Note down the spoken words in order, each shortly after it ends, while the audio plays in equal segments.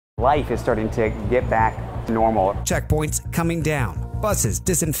Life is starting to get back to normal. Checkpoints coming down, buses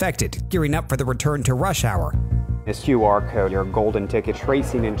disinfected, gearing up for the return to rush hour. This QR code, your golden ticket,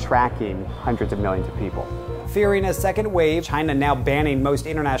 tracing and tracking hundreds of millions of people. Fearing a second wave, China now banning most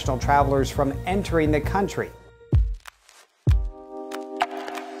international travelers from entering the country.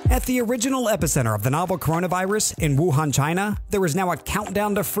 At the original epicenter of the novel coronavirus in Wuhan, China, there is now a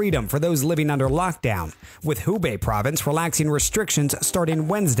countdown to freedom for those living under lockdown, with Hubei province relaxing restrictions starting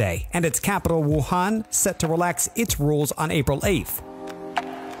Wednesday and its capital, Wuhan, set to relax its rules on April 8th.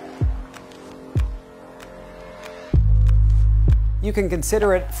 You can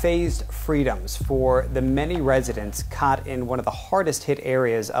consider it phased freedoms for the many residents caught in one of the hardest hit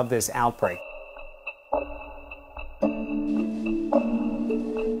areas of this outbreak.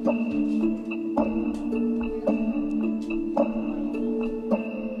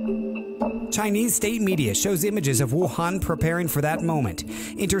 Chinese state media shows images of Wuhan preparing for that moment.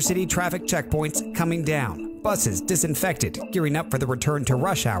 Intercity traffic checkpoints coming down, buses disinfected, gearing up for the return to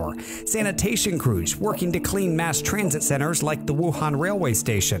rush hour, sanitation crews working to clean mass transit centers like the Wuhan railway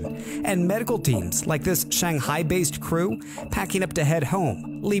station, and medical teams like this Shanghai-based crew packing up to head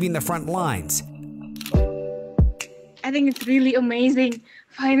home, leaving the front lines. I think it's really amazing.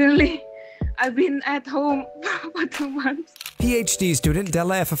 Finally, I've been at home for 2 months. PhD student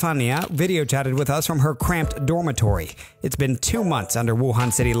Della Efafania video chatted with us from her cramped dormitory. It's been 2 months under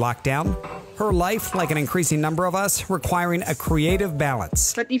Wuhan city lockdown. Her life, like an increasing number of us, requiring a creative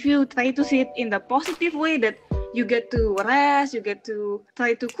balance. But if you try to see it in the positive way, that you get to rest, you get to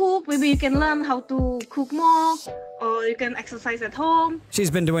try to cook, maybe you can learn how to cook more, or you can exercise at home.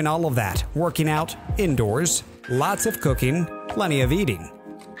 She's been doing all of that, working out indoors, lots of cooking, plenty of eating.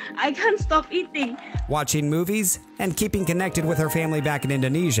 I can't stop eating. Watching movies and keeping connected with her family back in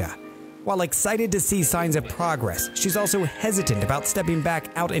Indonesia. While excited to see signs of progress, she's also hesitant about stepping back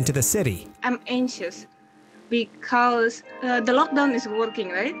out into the city. I'm anxious because the lockdown is working,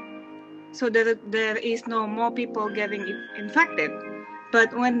 right? So there is no more people getting infected.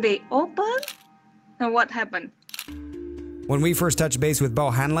 But when they open, then what happened? When we first touched base with Bo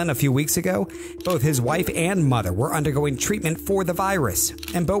Hanlon a few weeks ago, both his wife and mother were undergoing treatment for the virus,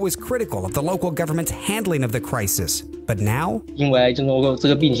 and Bo was critical of the local government's handling of the crisis. But now, 因为这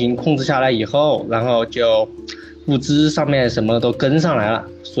个病情控制下来以后，然后就物资上面什么都跟上来了，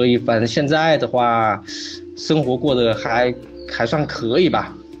所以反正现在的话，生活过得还算可以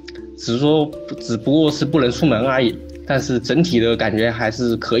吧，只不过是不能出门而已，但是整体的感觉还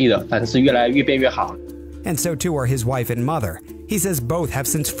是可以的，反正是越变越好。 And so too are his wife and mother. He says both have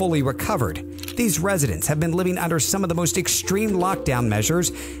since fully recovered. These residents have been living under some of the most extreme lockdown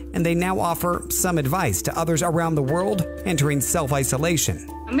measures, and they now offer some advice to others around the world entering self-isolation.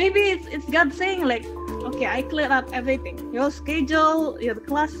 Maybe it's God saying like, okay, I cleared up everything. Your schedule, your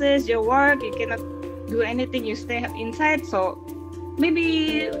classes, your work, you cannot do anything, you stay inside, so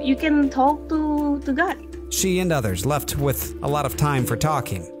maybe you can talk to God. She and others left with a lot of time for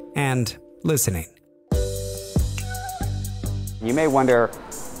talking and listening. You may wonder,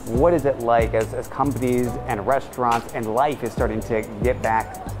 what is it like as companies and restaurants and life is starting to get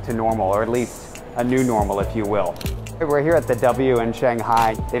back to normal, or at least a new normal, if you will. We're here at the W in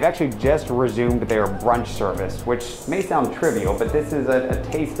Shanghai. They've actually just resumed their brunch service, which may sound trivial, but this is a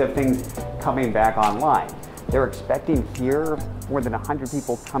taste of things coming back online. They're expecting here more than 100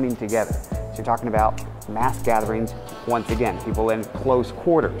 people coming together. So you're talking about mass gatherings, once again, people in close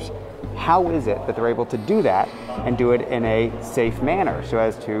quarters. How is it that they're able to do that and do it in a safe manner so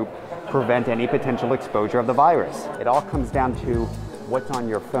as to prevent any potential exposure of the virus? It all comes down to what's on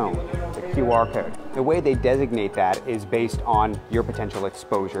your phone, the QR code. The way they designate that is based on your potential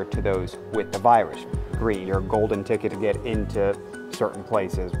exposure to those with the virus. Green, your golden ticket to get into certain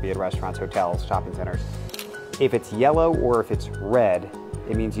places, be it restaurants, hotels, shopping centers. If it's yellow or if it's red,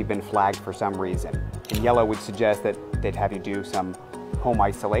 it means you've been flagged for some reason. And yellow would suggest that they'd have you do some home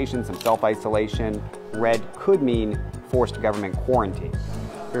isolation, some self-isolation. Red could mean forced government quarantine.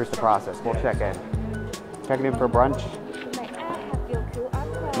 Here's the process. We'll check in. Checking in for brunch.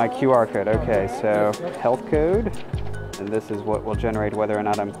 My QR code. Okay, so health code, and this is what will generate whether or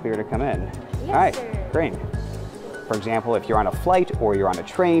not I'm clear to come in. All right, green. For example, if you're on a flight or you're on a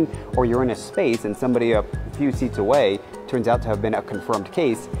train or you're in a space and somebody a few seats away turns out to have been a confirmed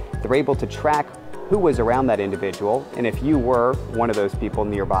case, they're able to track who was around that individual, and if you were one of those people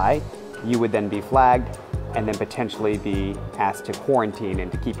nearby, you would then be flagged and then potentially be asked to quarantine and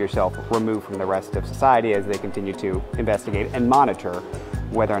to keep yourself removed from the rest of society as they continue to investigate and monitor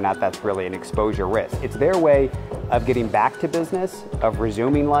whether or not that's really an exposure risk. It's their way of getting back to business, of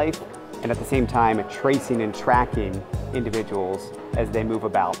resuming life, and at the same time tracing and tracking individuals as they move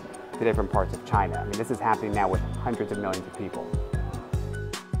about the different parts of China. I mean, this is happening now with hundreds of millions of people.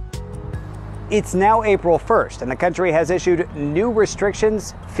 It's now April 1st, and the country has issued new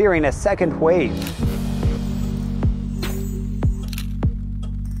restrictions, fearing a second wave.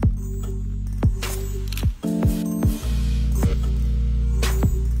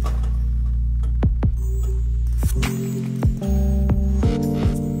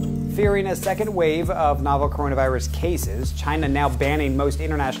 Fearing a second wave of novel coronavirus cases, China now banning most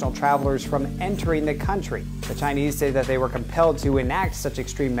international travelers from entering the country. The Chinese say that they were compelled to enact such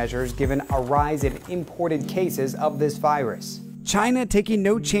extreme measures given a rise in imported cases of this virus. China taking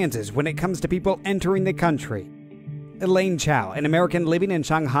no chances when it comes to people entering the country. Elaine Chow, an American living in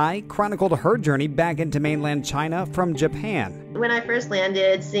Shanghai, chronicled her journey back into mainland China from Japan. When I first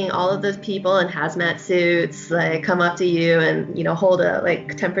landed, seeing all of those people in hazmat suits come up to you and hold a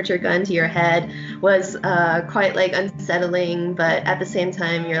temperature gun to your head was quite unsettling. But at the same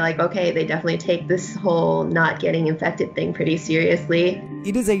time, you're like, okay, they definitely take this whole not getting infected thing pretty seriously.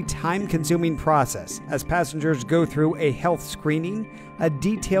 It is a time-consuming process as passengers go through a health screening, a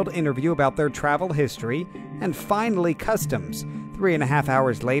detailed interview about their travel history, and finally customs. 3.5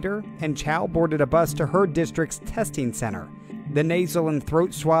 hours later, and Chow boarded a bus to her district's testing center. The nasal and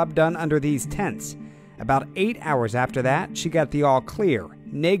throat swab done under these tents. About 8 hours after that, she got the all clear,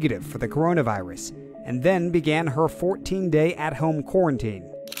 negative for the coronavirus, and then began her 14-day at-home quarantine.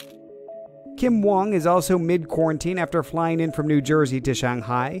 Kim Wong is also mid-quarantine after flying in from New Jersey to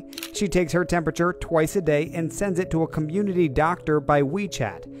Shanghai. She takes her temperature twice a day and sends it to a community doctor by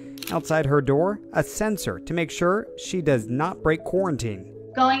WeChat. Outside her door, a sensor to make sure she does not break quarantine.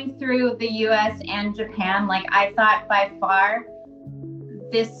 Going through the US and Japan, I thought by far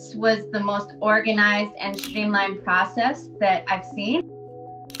this was the most organized and streamlined process that I've seen.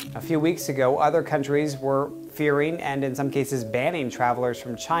 A few weeks ago, other countries were fearing and in some cases banning travelers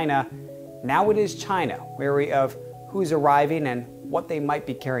from China. Now it is China, wary of who's arriving and what they might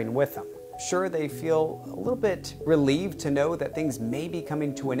be carrying with them. Sure, they feel a little bit relieved to know that things may be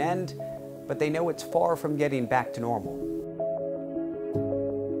coming to an end, but they know it's far from getting back to normal.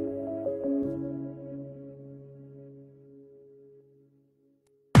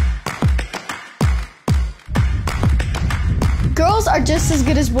 Girls are just as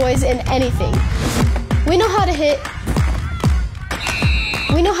good as boys in anything. We know how to hit.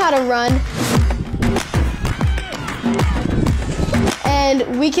 We know how to run.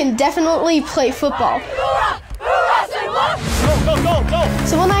 And we can definitely play football.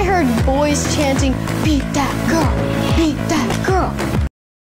 So when I heard boys chanting, "Beat that girl, beat that girl,"